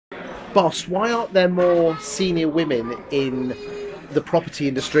boss, why aren't there more senior women in the property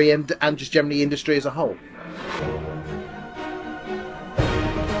industry and just generally industry as a whole?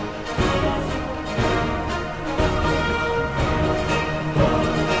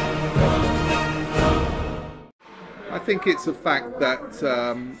 I think it's a fact that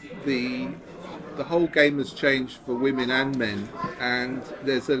the whole game has changed for women and men, and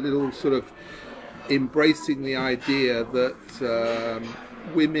there's a little sort of embracing the idea that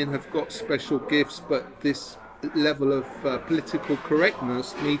women have got special gifts, but this level of political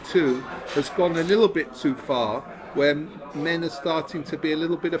correctness, Me Too, has gone a little bit too far, where men are starting to be a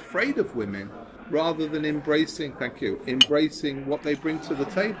little bit afraid of women, rather than embracing what they bring to the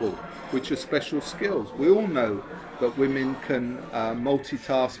table, which are special skills. We all know that women can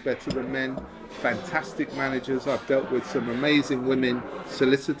multitask better than men, fantastic managers. I've dealt with some amazing women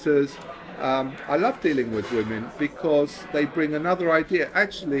solicitors. I love dealing with women because they bring another idea.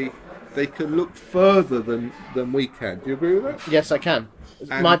 Actually, they can look further than we can. Do you agree with that? Yes, I can.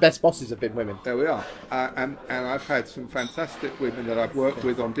 My best bosses have been women. There we are. And I've had some fantastic women that I've worked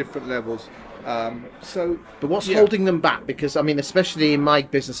with on different levels. But what's holding them back? Because I mean, especially in my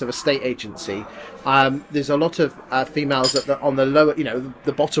business of a state agency, there's a lot of females on the lower,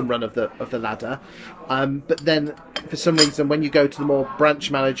 the bottom run of the ladder. But then, for some reason, when you go to the more branch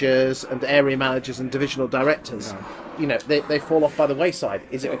managers and area managers and divisional directors, they fall off by the wayside.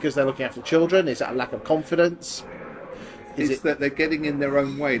 Is it because they're looking after children? Is that a lack of confidence? It's that they're getting in their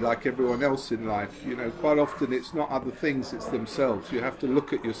own way like everyone else in life. Quite often it's not other things, it's themselves. You have to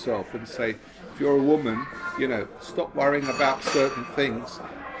look at yourself and say, if you're a woman, stop worrying about certain things.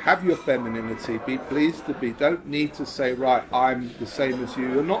 Have your femininity, be pleased to be. Don't need to say, right, I'm the same as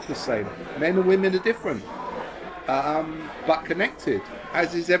you. You're not the same. Men and women are different, but connected,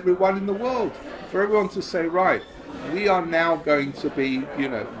 as is everyone in the world. For everyone to say, right, we are now going to be,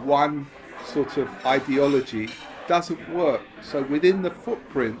 one sort of ideology, doesn't work. So within the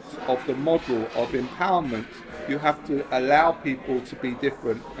footprint of the model of empowerment, you have to allow people to be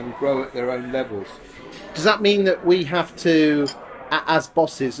different and grow at their own levels. Does that mean that we have to, as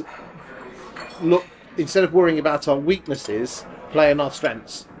bosses, look, instead of worrying about our weaknesses, play on our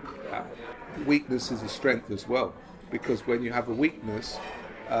strengths? Weakness is a strength as well, because when you have a weakness,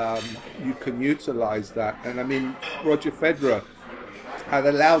 you can utilise that. And I mean, Roger Federer had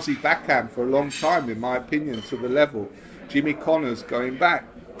a lousy backhand for a long time, in my opinion, to the level. Jimmy Connors, going back,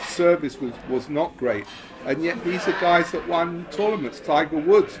 service was not great. And yet these are guys that won tournaments. Tiger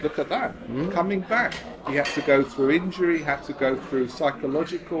Woods, look at that, coming back. He had to go through injury, had to go through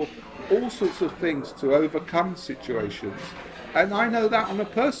psychological, all sorts of things to overcome situations. And I know that on a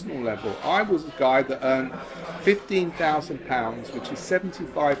personal level. I was a guy that earned £15,000, which is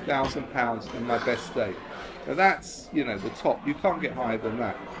 £75,000 in my best day. Now that's, the top. You can't get higher than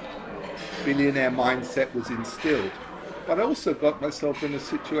that. Billionaire mindset was instilled. But I also got myself in a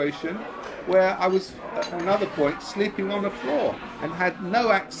situation where I was, at another point, sleeping on the floor and had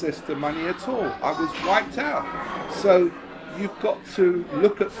no access to money at all. I was wiped out. So you've got to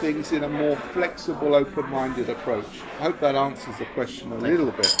look at things in a more flexible, open-minded approach. I hope that answers the question a little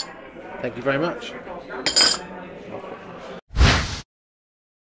bit. Thank you very much.